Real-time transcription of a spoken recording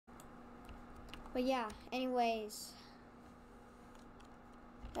But yeah, anyways.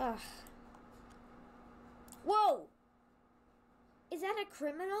 Ugh. Whoa! Is that a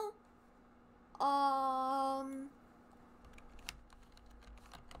criminal?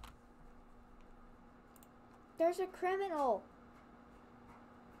 There's a criminal.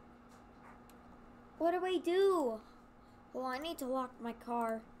 What do I do? Well, I need to lock my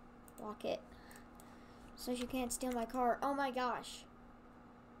car. Lock it. So she can't steal my car. Oh my gosh.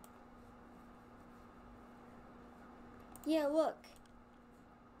 Yeah, look.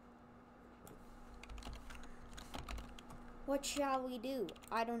 What shall we do?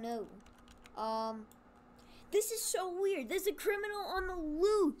 I don't know. This is so weird. There's a criminal on the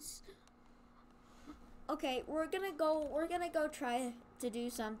loose. Okay, we're gonna go try to do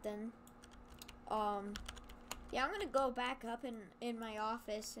something. Yeah, I'm gonna go back up in my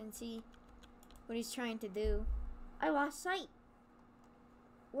office and see what he's trying to do. I lost sight.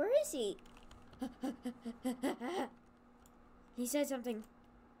 Where is he? He said something.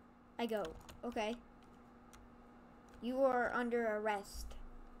 I go, okay. You are under arrest.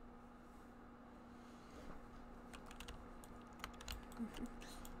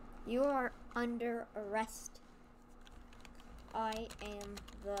 You are under arrest. I am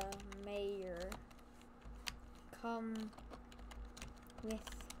the mayor. Come with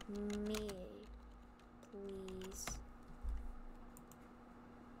me, please.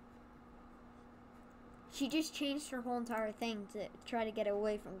 She just changed her whole entire thing to try to get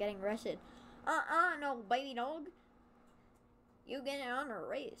away from getting arrested. No, baby dog. You getting under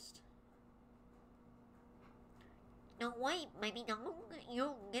arrest. No, wait, baby dog.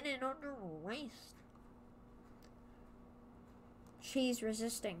 You getting under arrest. She's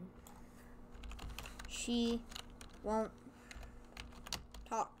resisting. She won't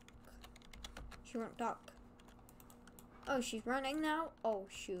talk. She won't talk. Oh, she's running now? Oh,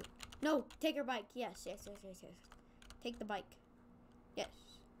 shoot. No, take her bike. Yes. Take the bike. Yes.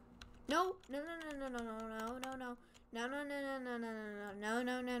 No.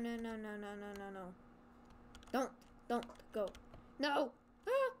 Don't go. No.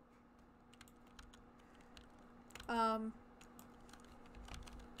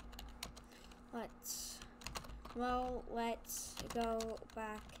 Let's go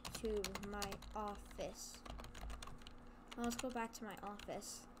back to my office. Let's go back to my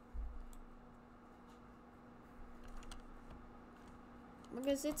office.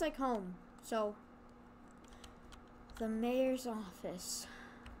 Because it's like home. So, the mayor's office.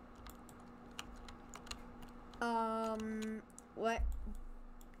 What?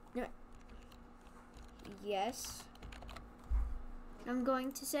 No. Yes. I'm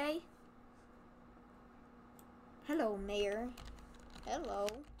going to say. Hello, Mayor. Hello.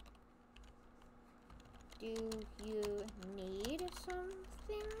 Do you need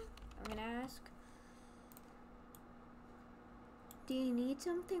something? I'm gonna ask. Do you need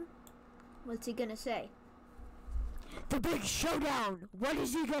something? What's he gonna say? The big showdown! What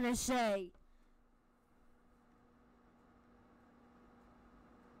is he gonna say?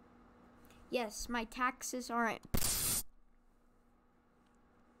 Yes, my taxes aren't.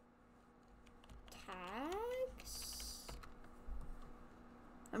 Tax?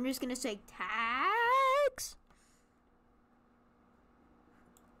 I'm just gonna say tax.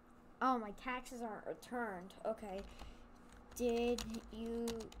 Oh, my taxes aren't returned. Okay. Did you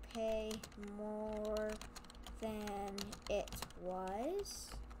pay more than it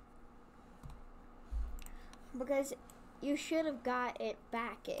was? Because you should have got it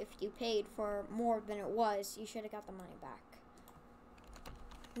back if you paid for more than it was. You should have got the money back.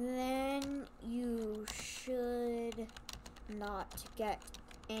 Then you should not get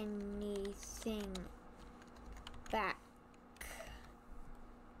anything back.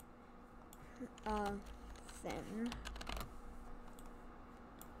 Then.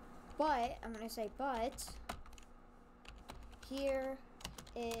 But, I'm gonna say, but, here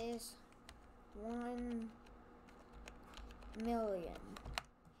is 1 million.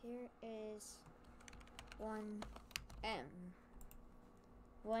 Here is 1M.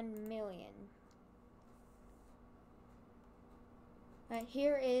 1 million.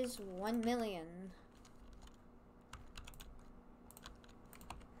 Here is 1 million.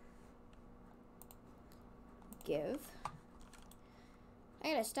 Give.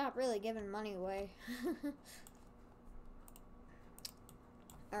 I gotta stop really giving money away.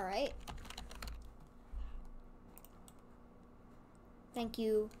 Alright. Thank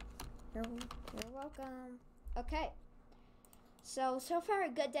you. You're welcome. Okay. So far a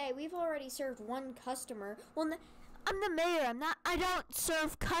good day. We've already served one customer. Well, I'm the mayor. I don't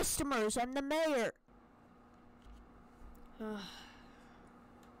serve customers. I'm the mayor.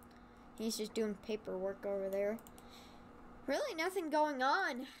 He's just doing paperwork over there. Really nothing going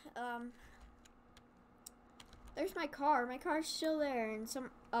on. There's my car. My car's still there. And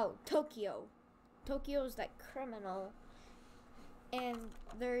oh, Tokyo. Tokyo's that criminal. And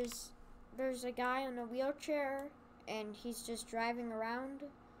there's a guy in a wheelchair, and he's just driving around.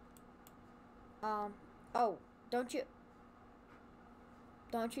 Oh, don't you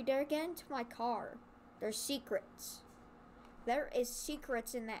dare get into my car. There's secrets. There is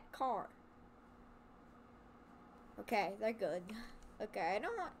secrets in that car. Okay, they're good. Okay,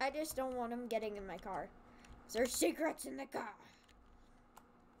 I just don't want him getting in my car. There's secrets in the car.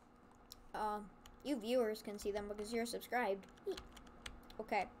 You viewers can see them because you're subscribed.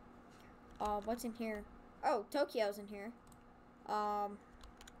 Okay. What's in here? Oh, Tokyo's in here. I'm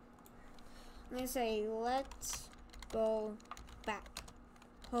gonna say, let's go back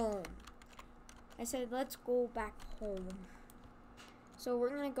home. I said, let's go back home. So we're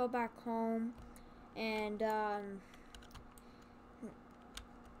gonna go back home, and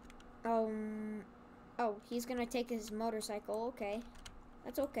oh, he's gonna take his motorcycle. Okay,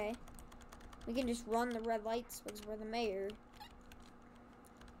 that's okay. We can just run the red lights because we're the mayor.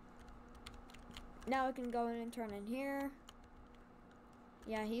 Now I can go in and turn in here.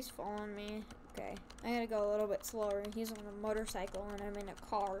 Yeah, he's following me. Okay, I gotta go a little bit slower. He's on a motorcycle and I'm in a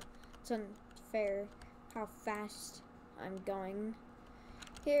car. It's unfair how fast I'm going.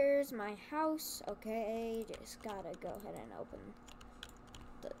 Here's my house. Okay, just gotta go ahead and open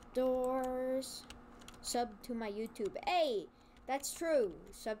the doors. Sub to my YouTube. Hey, that's true.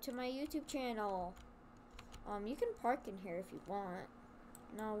 Sub to my YouTube channel. You can park in here if you want.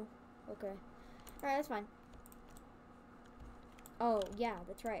 No? Okay. Alright, that's fine. Oh, yeah,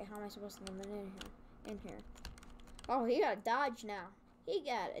 that's right. How am I supposed to get in here? Oh, he got a dodge now. He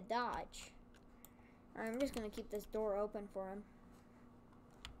got a dodge. Alright, I'm just gonna keep this door open for him.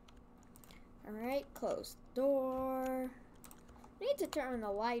 Alright, close the door. I need to turn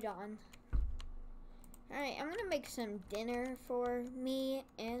the light on. Alright, I'm gonna make some dinner for me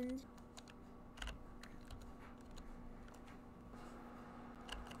and...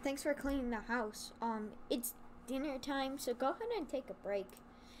 Thanks for cleaning the house. It's dinner time, so go ahead and take a break.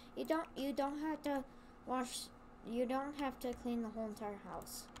 You don't have to wash, you don't have to clean the whole entire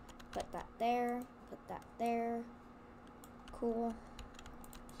house. Put that there, put that there. Cool.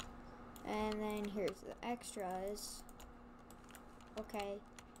 And then here's the extras. Okay.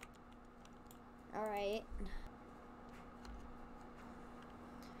 Alright.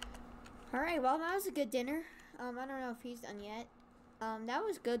 Alright, well that was a good dinner. I don't know if he's done yet. That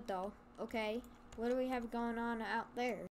was good though. Okay. What do we have going on out there?